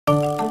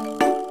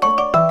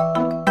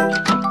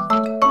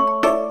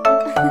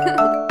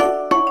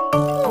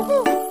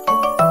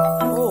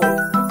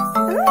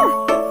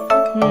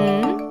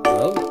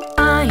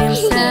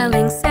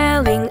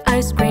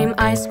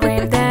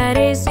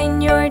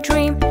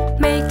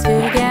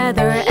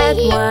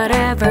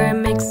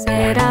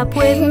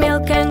with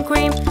milk and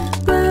cream.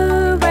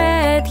 Blue,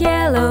 red,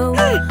 yellow,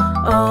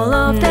 all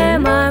of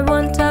them I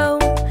want to.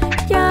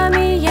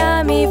 Yummy,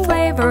 yummy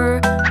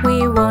flavor,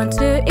 we want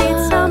to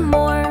eat some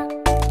more.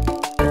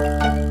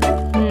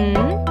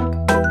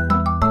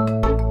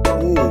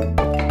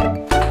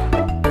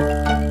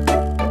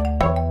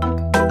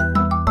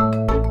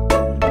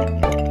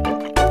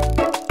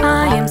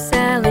 I am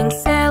selling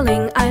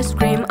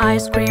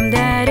ice cream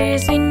that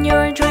is in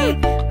your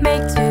dream.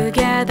 Make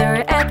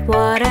together, add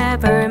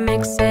whatever,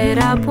 mix it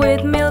up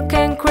with milk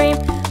and cream.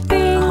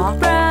 Pink,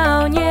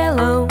 brown,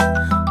 yellow,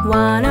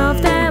 one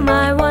of them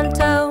I want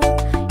to.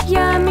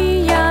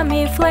 Yummy,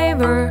 yummy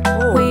flavor,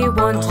 we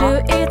want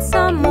to eat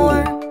some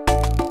more.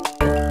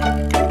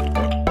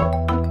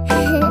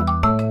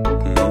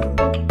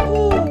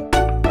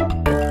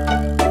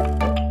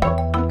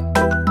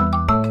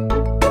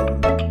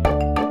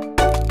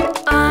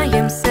 I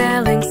am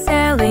selling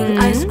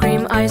ice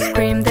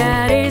cream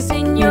that is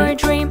in your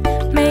dream.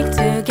 Make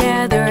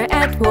together,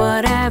 add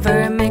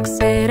whatever, mix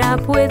it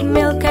up with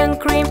milk and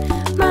cream.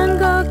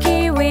 Mango,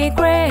 kiwi,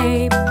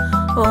 grape,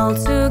 all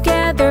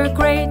together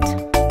great.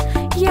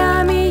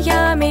 Yummy,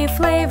 yummy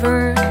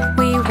flavor,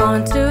 we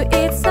want to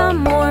eat some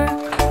more.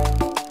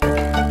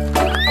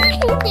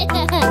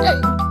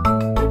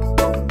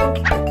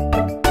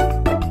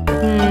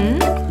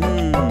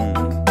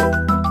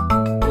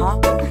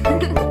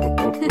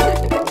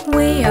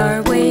 We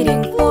are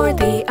waiting for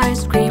the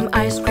ice cream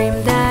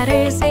that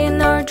is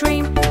in our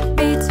dream.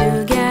 Be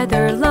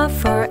together, love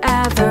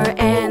forever,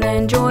 and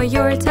enjoy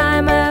your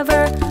time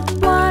ever.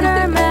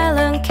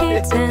 Watermelon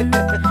kitten,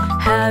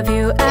 have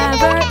you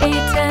ever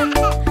eaten?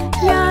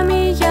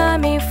 Yummy,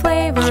 yummy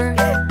flavor,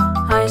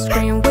 ice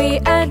cream we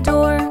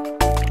adore.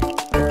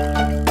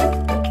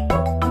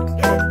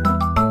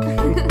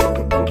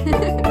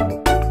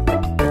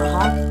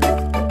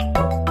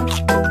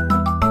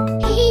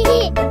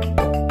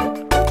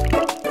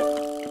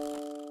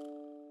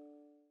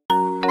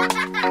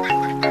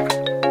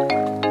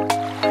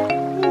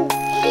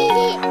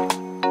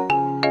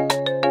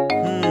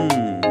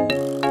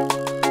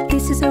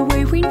 This is a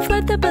way we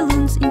inflate the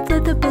balloons,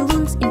 inflate the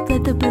balloons,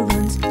 inflate the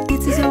balloons.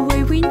 This is a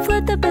way we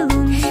inflate the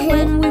balloons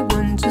when we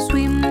want to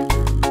swim.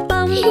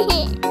 Bum,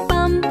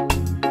 bum,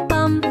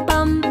 bum,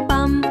 bum,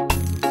 bum.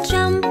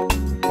 Jump,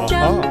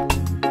 jump,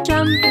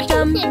 jump,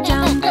 jump,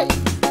 jump.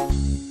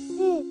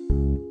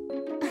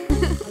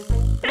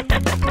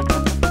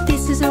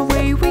 This is a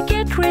way we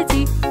get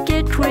ready,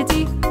 get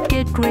ready,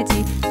 get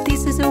ready.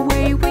 This is a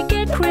way we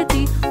get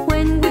ready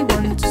when we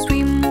want to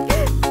swim.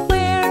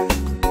 Where,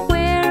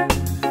 where,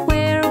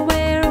 where,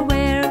 where,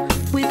 where?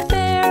 With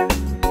bear,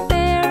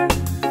 bear,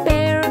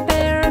 bear,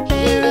 bear,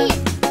 bear.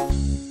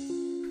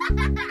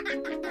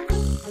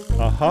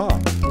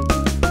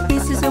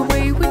 This is a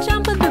way we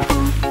jump in the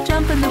pool,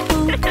 jump in the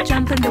pool,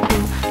 jump in the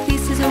pool.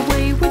 This is a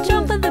way we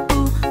jump in the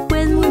pool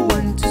when we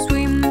want to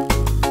swim.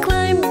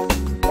 Climb,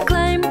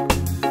 climb,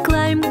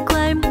 climb,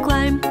 climb,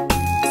 climb.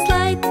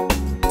 Slide,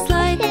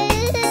 slide,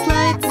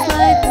 slide,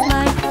 slide,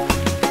 slide.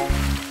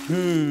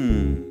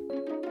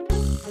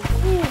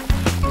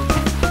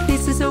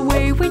 This is a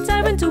way we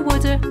dive into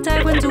water,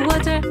 dive into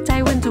water,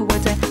 dive into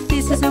water.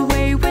 This is a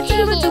way we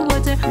dive into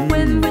water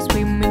when we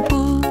swim in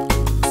pool.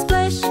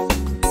 Splash,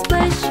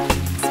 splash,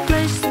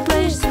 splash,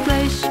 splash,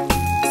 splash.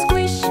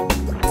 Squish,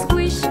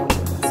 squish,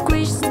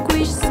 squish,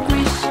 squish,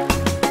 squish.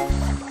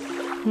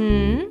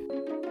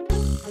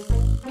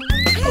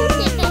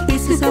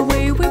 This is a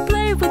way we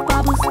play with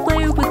bubbles,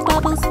 play with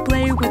bubbles,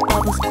 play with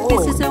bubbles.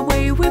 This is a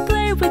way we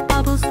play with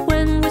bubbles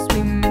when we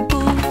swim in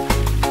pool.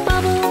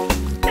 Bubble,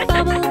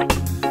 bubble,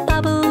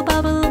 bubble,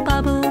 bubble,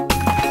 bubble.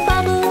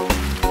 Bubble,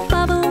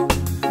 bubble,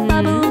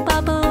 bubble,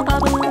 bubble,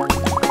 bubble.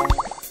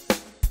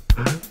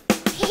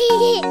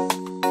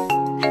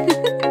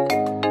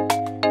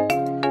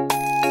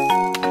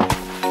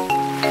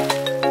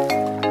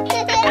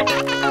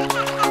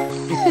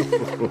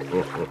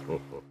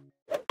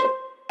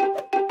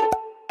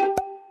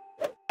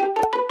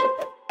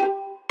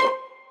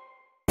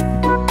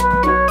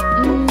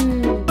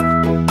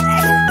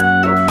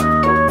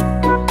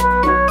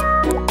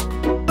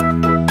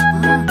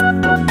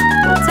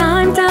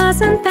 Time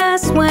doesn't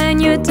pass when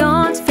you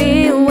don't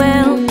feel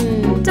well.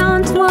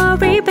 Don't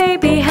worry,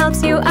 baby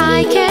helps you,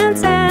 I can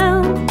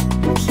tell.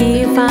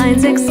 He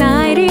finds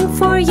exciting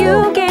for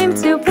you game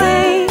to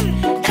play.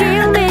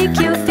 He'll make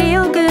you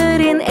feel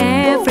good in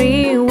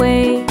every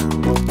way.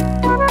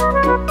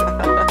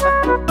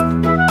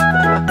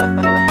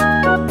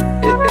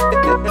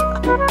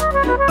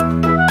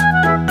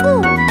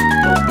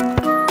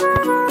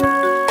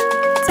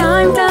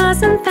 Time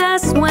doesn't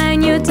pass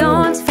when you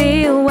don't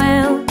feel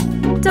well.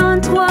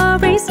 Don't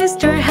worry,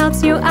 sister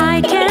helps you,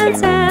 I can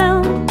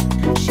tell.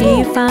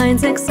 She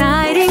finds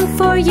exciting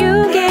for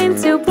you game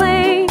to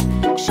play.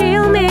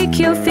 She'll make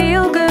you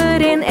feel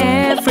good in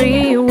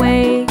every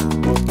way.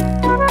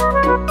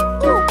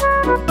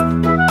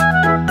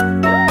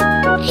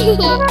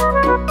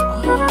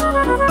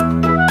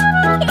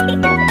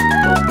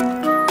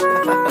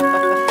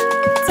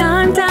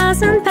 Time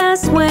doesn't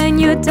pass when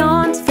you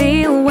don't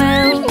feel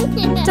well.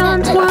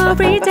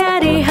 worry,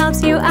 Daddy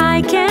helps you,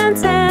 I can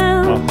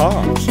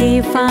tell.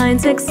 He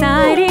finds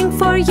exciting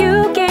for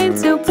you game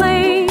to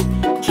play.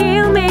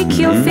 He'll make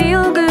you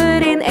feel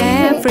good in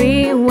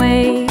every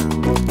way.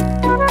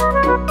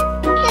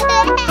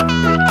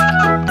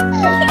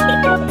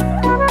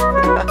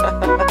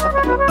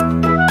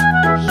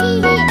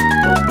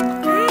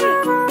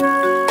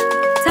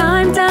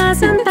 Time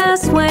doesn't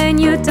pass when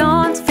you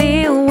don't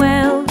feel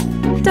well.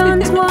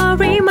 Don't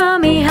worry,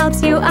 Mommy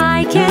helps you,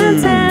 I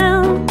can tell.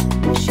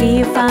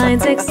 She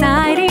finds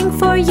exciting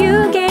for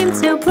you game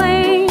to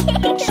play.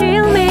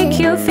 She'll make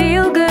you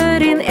feel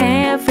good in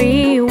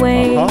every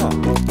way.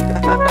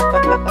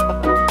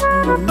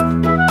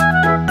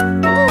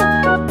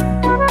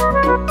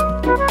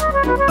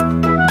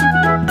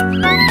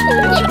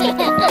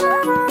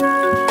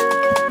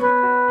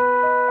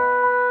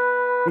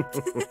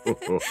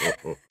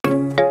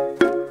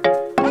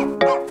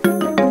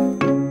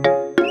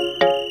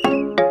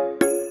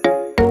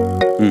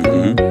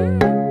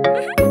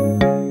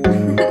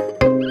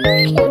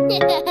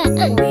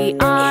 We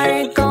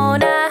are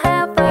gonna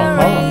have a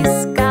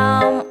race.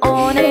 Come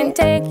on and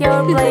take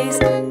your place.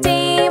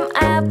 Team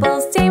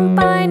apples, team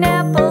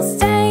pineapples,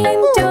 stay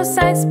in two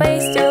sides,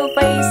 face to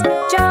face.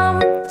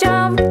 Jump,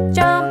 jump,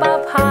 jump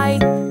up high.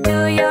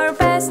 Do your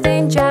best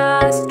and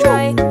just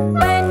try.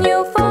 When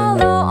you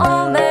follow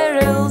all the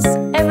rules,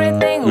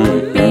 everything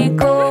will be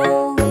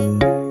cool.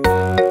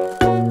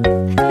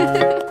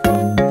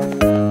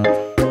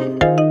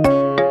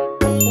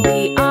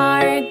 We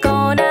are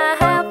gonna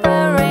have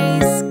a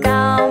race.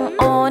 Come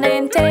on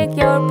and take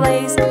your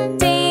place.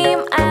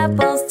 Team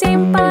apples,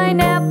 team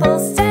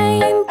pineapples,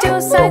 stay in two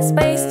sides,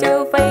 face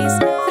to face.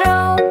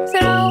 Throw,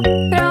 throw,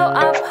 throw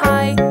up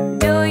high.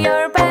 Do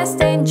your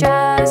best and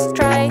just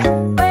try.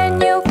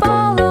 When you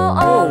follow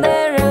all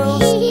the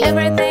rules,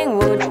 everything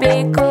would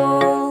be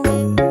cool.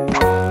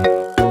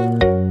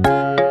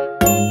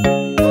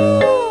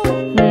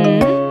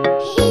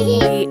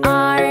 We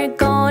are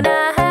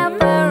gonna have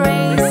a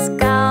race.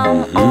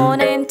 Come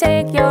on and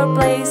take your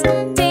place.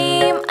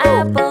 Team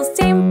apples,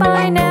 team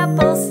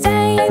pineapples,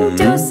 stay in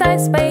two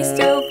sides, face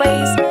to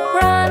face.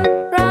 Run,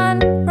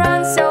 run,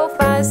 run so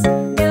fast.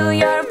 Do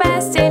your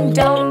best and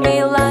don't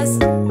be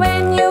lost.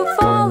 When you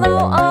follow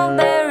all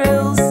the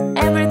rules,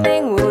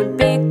 everything would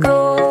be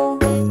cool.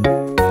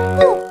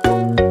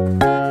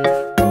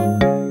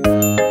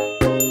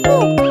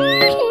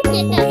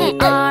 We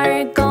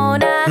are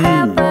gonna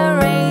have a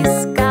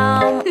race.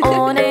 Come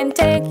on and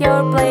take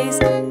your place.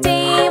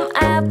 Team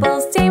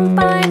apples, team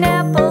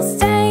pineapples,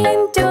 stay in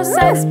two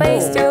sides,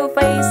 face to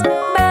face.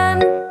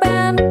 Bend,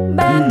 bend,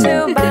 bend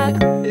to back.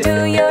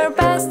 Do your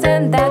best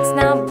and that's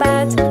not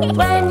bad.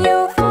 When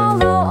you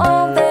follow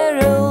all the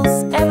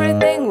rules,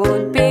 everything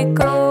would be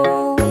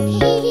cool.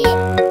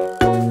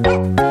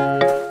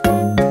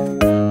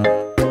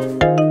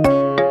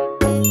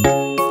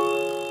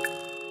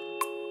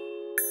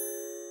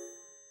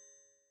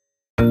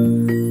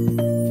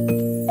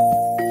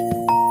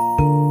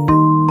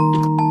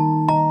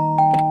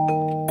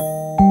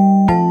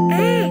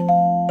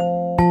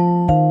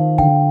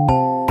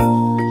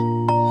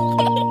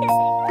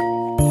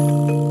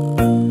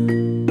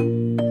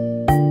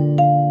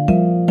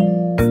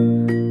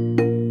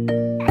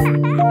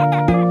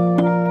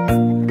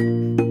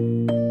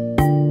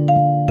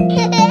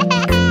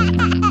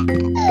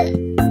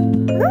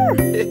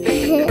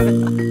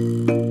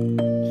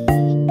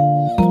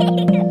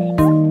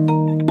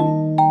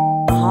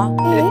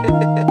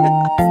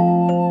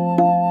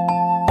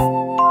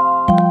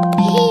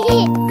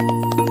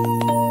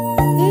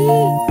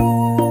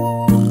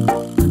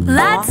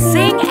 Let's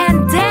sing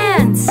and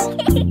dance.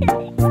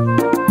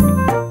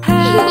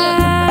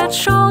 Head,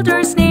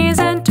 shoulders, knees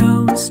and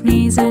toes,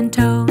 knees and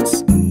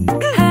toes.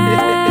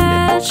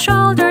 Head,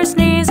 shoulders,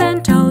 knees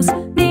and toes,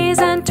 knees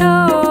and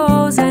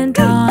toes, and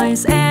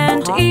eyes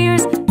and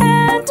ears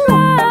and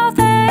mouth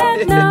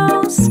and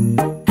nose.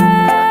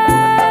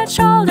 Head,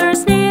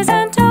 shoulders, knees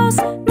and toes,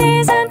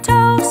 knees and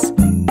toes.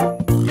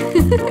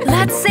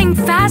 Let's sing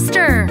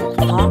faster.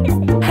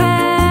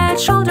 Head,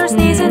 shoulders,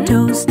 knees and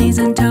toes, knees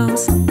and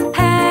toes.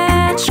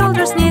 Head,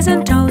 shoulders, knees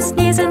and toes,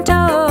 knees and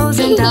toes,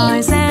 and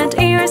eyes and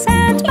ears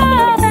and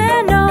mouth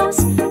and nose.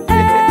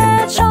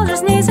 Head,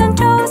 shoulders, knees and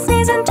toes,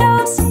 knees and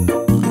toes.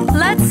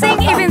 Let's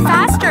sing even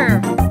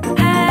faster.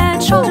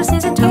 Head, shoulders,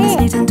 knees and toes,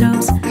 knees and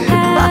toes.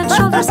 Head,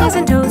 shoulders, knees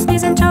and toes,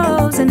 knees and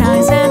toes, and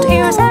eyes and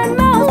ears and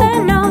mouth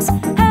and nose.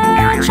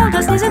 Head,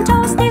 shoulders, knees and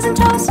toes, knees and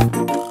toes.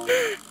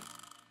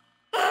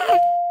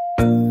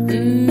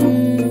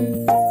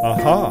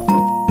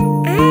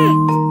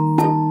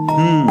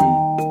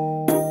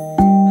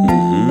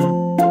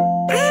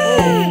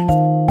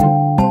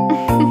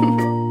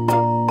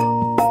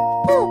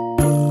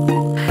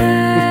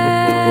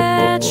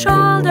 Head,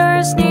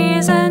 shoulders,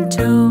 knees and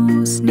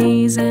toes,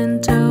 knees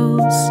and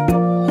toes.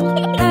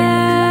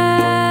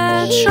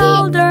 Head,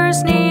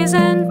 shoulders, knees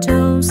and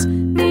toes,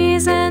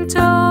 knees and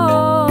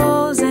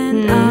toes,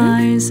 and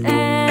eyes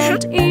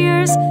and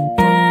ears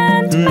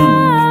and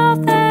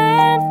mouth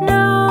and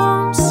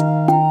nose.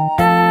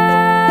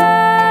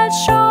 Head,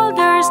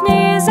 shoulders,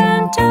 knees and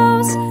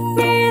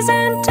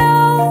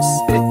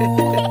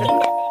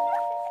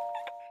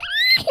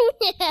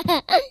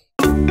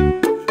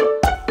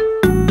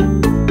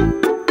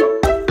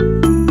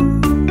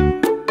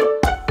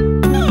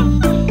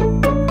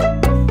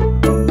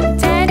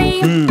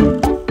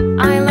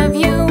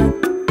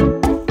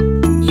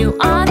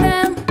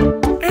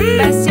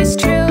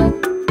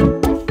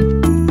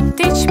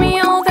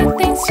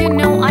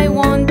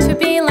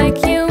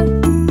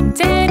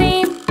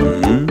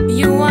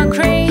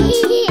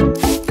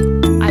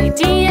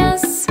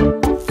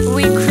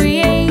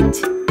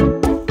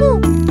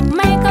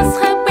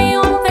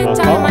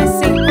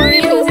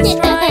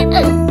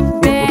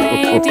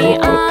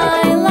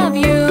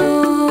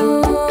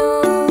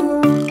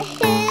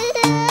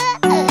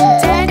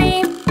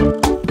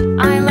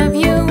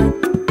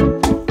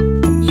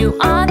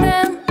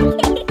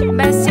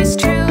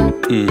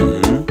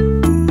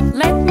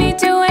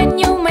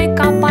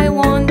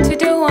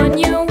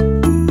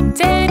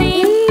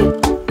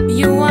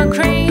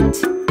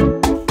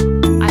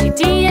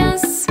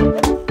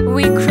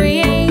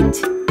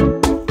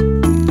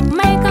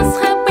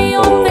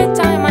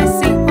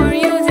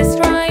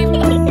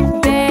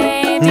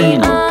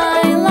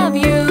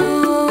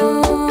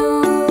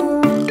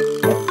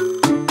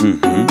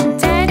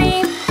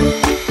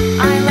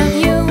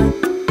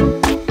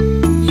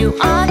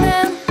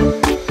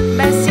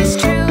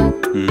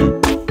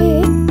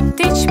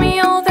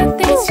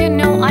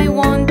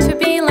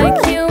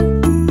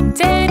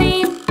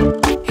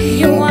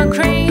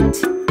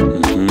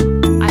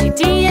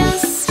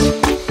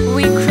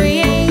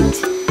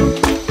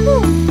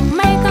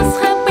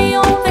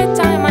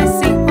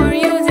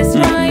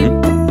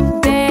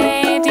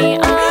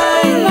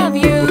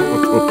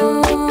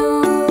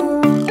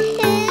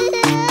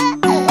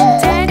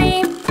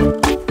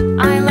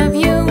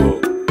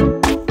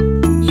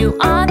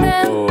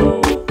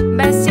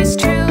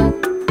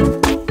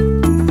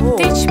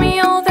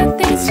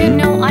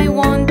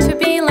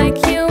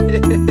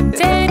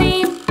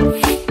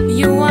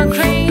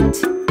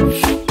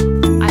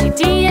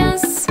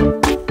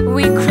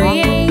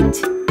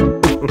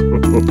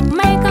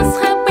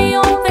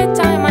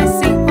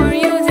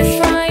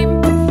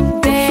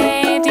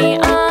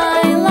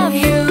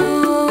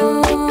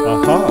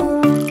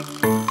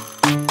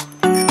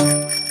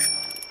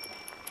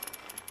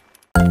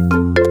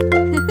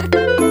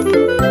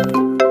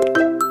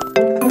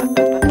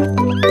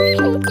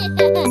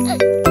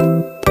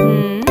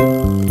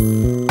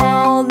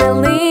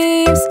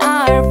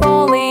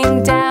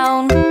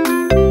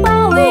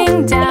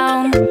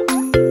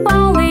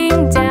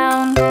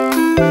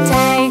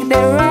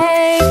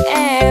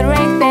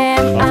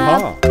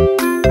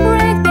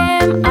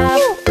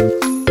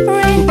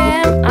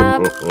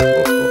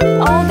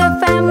All the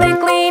family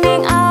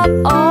cleaning up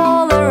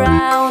all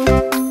around.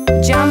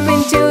 Jump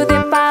into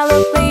the pile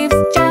of leaves.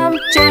 Jump,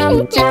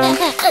 jump, jump.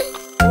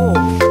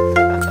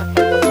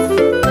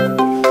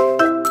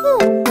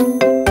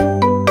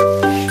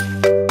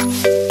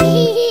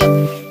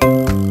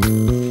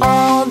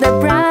 All the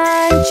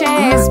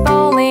branches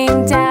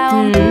falling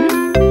down.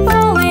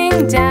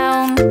 Falling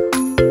down.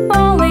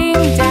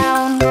 Falling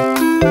down.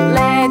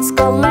 Let's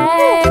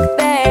collect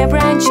the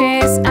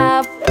branches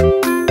up.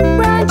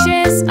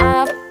 Branches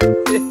up.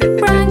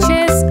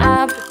 Branches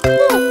up.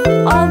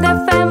 All the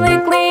family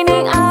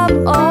cleaning up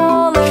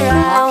all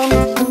around.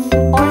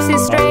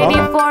 Horses ready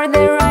for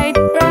the ride,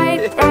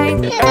 ride,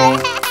 ride,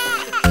 ride.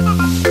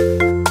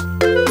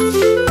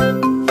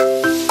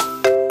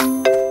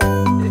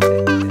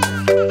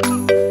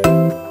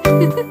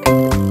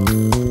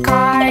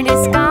 Cart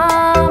is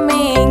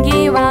coming,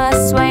 give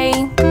us way.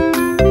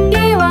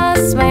 Give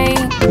us way.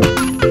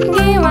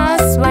 Give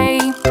us way.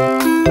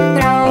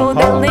 Throw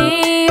the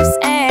leaves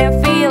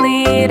and fill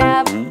it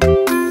up.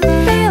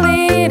 Fill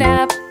it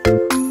up.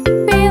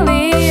 Fill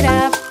it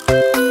up.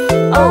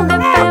 All the